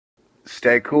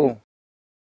stay cool.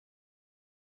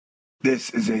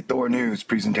 This is a THORnews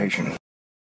presentation.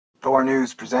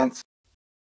 THORnews presents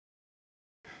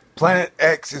Planet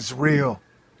X is real.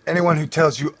 Anyone who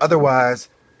tells you otherwise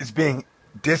is being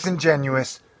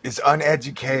disingenuous, is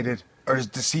uneducated, or is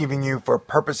deceiving you for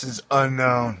purposes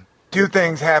unknown. Two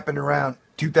things happened around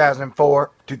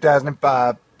 2004,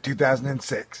 2005,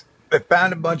 2006. They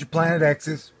found a bunch of Planet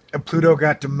X's, and Pluto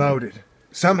got demoted.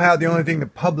 Somehow the only thing the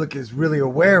public is really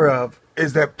aware of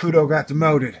is that Pluto got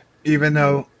demoted, even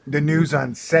though the news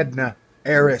on Sedna,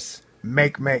 Eris,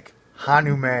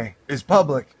 Haumea is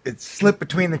public. It's slipped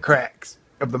between the cracks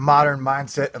of the modern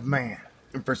mindset of man.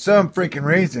 And for some freaking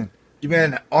reason, you've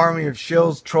had an army of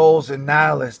shills, trolls, and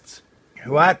nihilists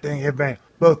who I think have been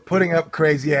both putting up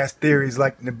crazy-ass theories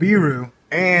like Nibiru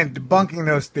and debunking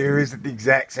those theories at the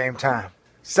exact same time.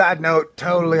 Side note,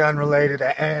 totally unrelated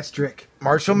asterisk.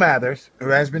 Marshall Mathers, who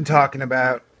has been talking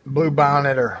about Blue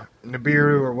Bonnet or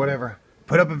Nibiru or whatever,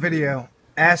 put up a video.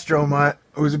 Astromutt,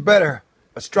 who's a better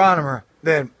astronomer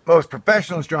than most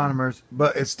professional astronomers,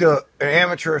 but is still an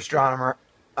amateur astronomer.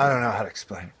 I don't know how to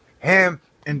explain it. Him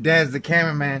and Des the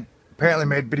cameraman apparently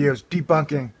made videos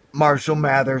debunking Marshall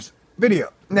Mathers'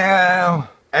 video.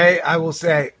 Now, I will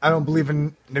say, I don't believe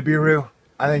in Nibiru.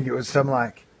 I think it was some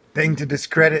thing to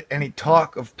discredit any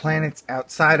talk of planets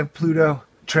outside of Pluto,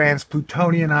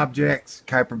 trans-Plutonian objects,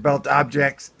 Kuiper belt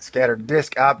objects, scattered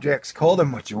disk objects, call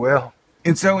them what you will.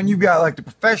 And so when you've got the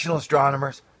professional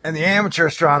astronomers and the amateur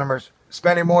astronomers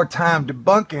spending more time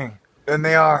debunking than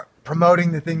they are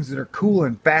promoting the things that are cool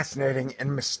and fascinating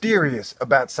and mysterious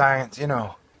about science,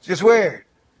 it's just weird.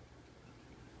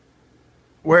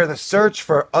 Where the search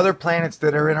for other planets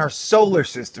that are in our solar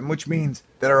system, which means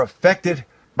that are affected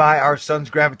by our sun's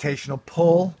gravitational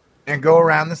pull and go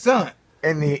around the sun.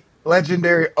 And the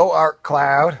legendary Oort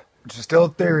Cloud, which is still a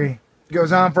theory,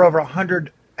 goes on for over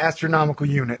 100 astronomical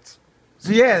units.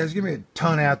 So yeah, there's going to be a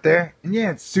ton out there. And yeah,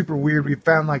 it's super weird. We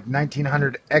found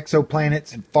 1,900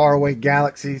 exoplanets in faraway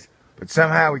galaxies, but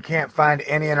somehow we can't find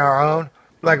any in our own.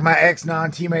 Like my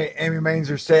ex-non-teammate Amy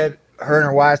Mainzer said, her and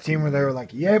her wise team were there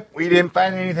yep, we didn't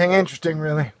find anything interesting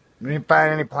really. We didn't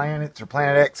find any planets or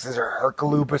Planet X's or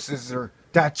Herculupuses or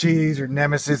Tachis or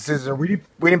Nemesises, or we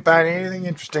didn't find anything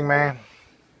interesting, man.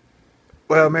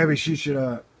 Well, maybe she should,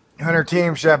 her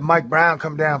team should have Mike Brown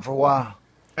come down for a while.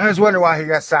 I just wonder why he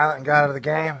got silent and got out of the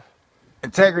game.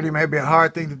 Integrity may be a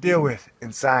hard thing to deal with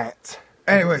in science.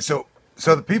 Anyway, so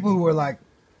the people who were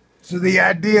so the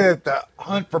idea that the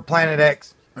hunt for Planet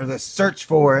X or the search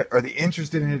for it or the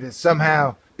interest in it is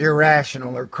somehow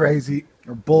irrational or crazy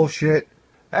or bullshit,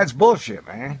 that's bullshit,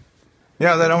 man. They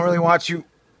don't really want you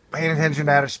paying attention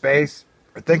to outer space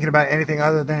or thinking about anything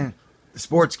other than the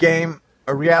sports game,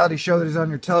 a reality show that is on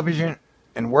your television,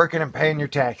 and working and paying your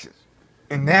taxes.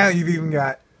 And now you've even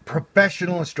got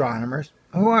professional astronomers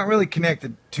who aren't really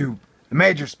connected to the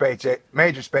major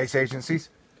space agencies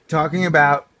talking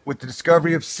about, with the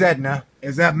discovery of Sedna,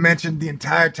 as I've mentioned the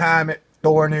entire time at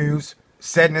THORnews,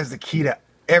 Sedna is the key to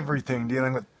everything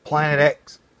dealing with Planet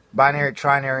X, binary,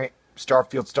 trinary,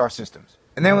 starfield star systems.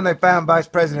 And then when they found Vice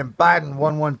President Biden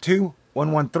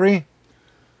 113,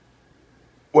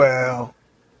 well,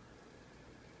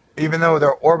 even though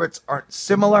their orbits aren't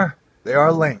similar, they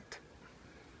are linked.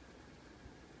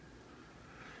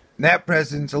 And that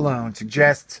presence alone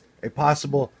suggests a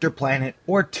possible planet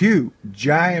or two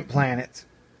giant planets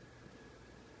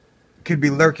could be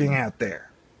lurking out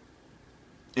there.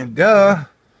 And now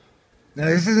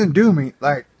this isn't doomy.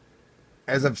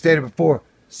 As I've stated before,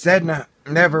 Sedna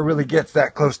never really gets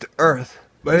that close to Earth,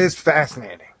 but it is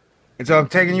fascinating. And so I'm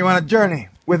taking you on a journey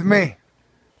with me.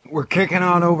 We're kicking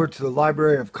on over to the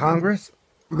Library of Congress.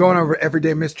 We're going over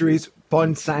everyday mysteries,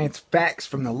 fun science facts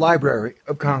from the Library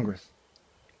of Congress.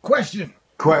 Question.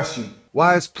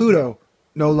 Why is Pluto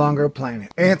no longer a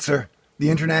planet? Answer.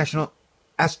 The International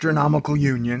Astronomical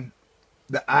Union,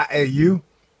 the IAU,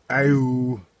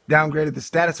 downgraded the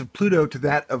status of Pluto to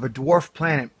that of a dwarf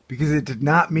planet because it did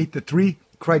not meet the three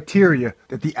criteria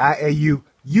that the IAU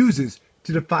uses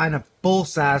to define a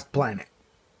full-sized planet.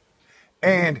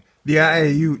 And the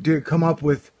IAU did come up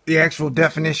with the actual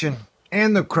definition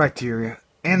and the criteria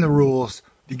and the rules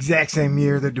the exact same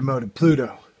year they demoted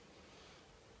Pluto.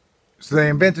 So they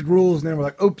invented rules and then were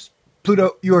like, oops,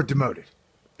 Pluto, you're demoted.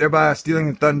 Thereby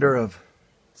stealing the thunder of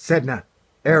Sedna,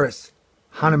 Eris,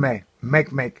 Haumea,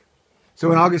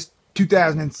 So in August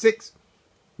 2006,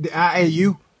 the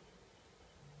IAU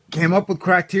came up with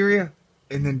criteria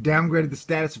and then downgraded the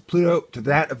status of Pluto to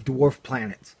that of dwarf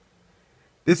planets.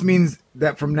 This means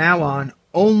that from now on,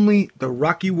 only the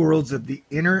rocky worlds of the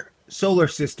inner solar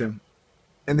system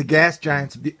and the gas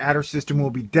giants of the outer system will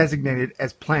be designated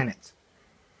as planets.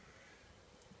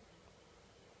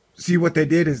 See, what they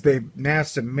did is they now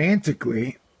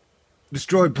semantically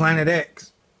destroyed Planet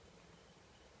X.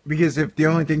 Because if the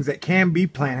only things that can be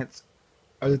planets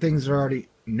are the things that are already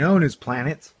known as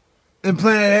planets, then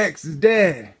Planet X is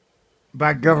dead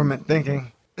by government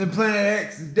thinking. Then Planet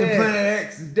X is dead. Then Planet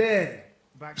X is dead.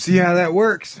 See how that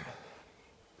works?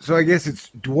 So I guess it's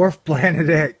Dwarf Planet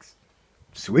X.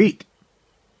 Sweet.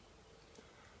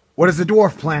 What is a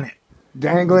dwarf planet?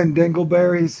 Dangling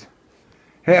dingleberries.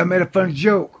 Hey, I made a funny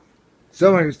joke.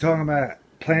 Somebody was talking about a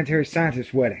planetary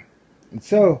scientist wedding. And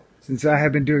so, since I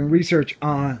have been doing research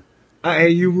on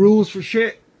IAU rules for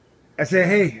shit, I said,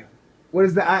 hey, what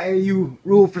is the IAU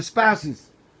rule for spouses?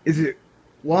 Is it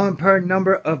one per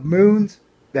number of moons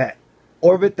that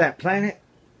orbit that planet?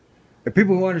 The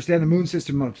people who understand the moon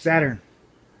system of Saturn,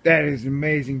 that is an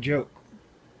amazing joke.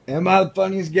 Am I the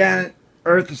funniest guy in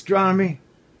Earth astronomy?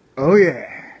 Oh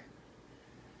yeah.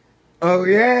 Oh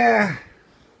yeah.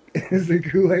 It's the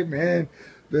Kool-Aid man.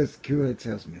 Best Kool-Aid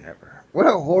salesman ever. What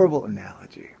a horrible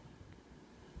analogy.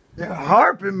 You're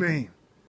harping me.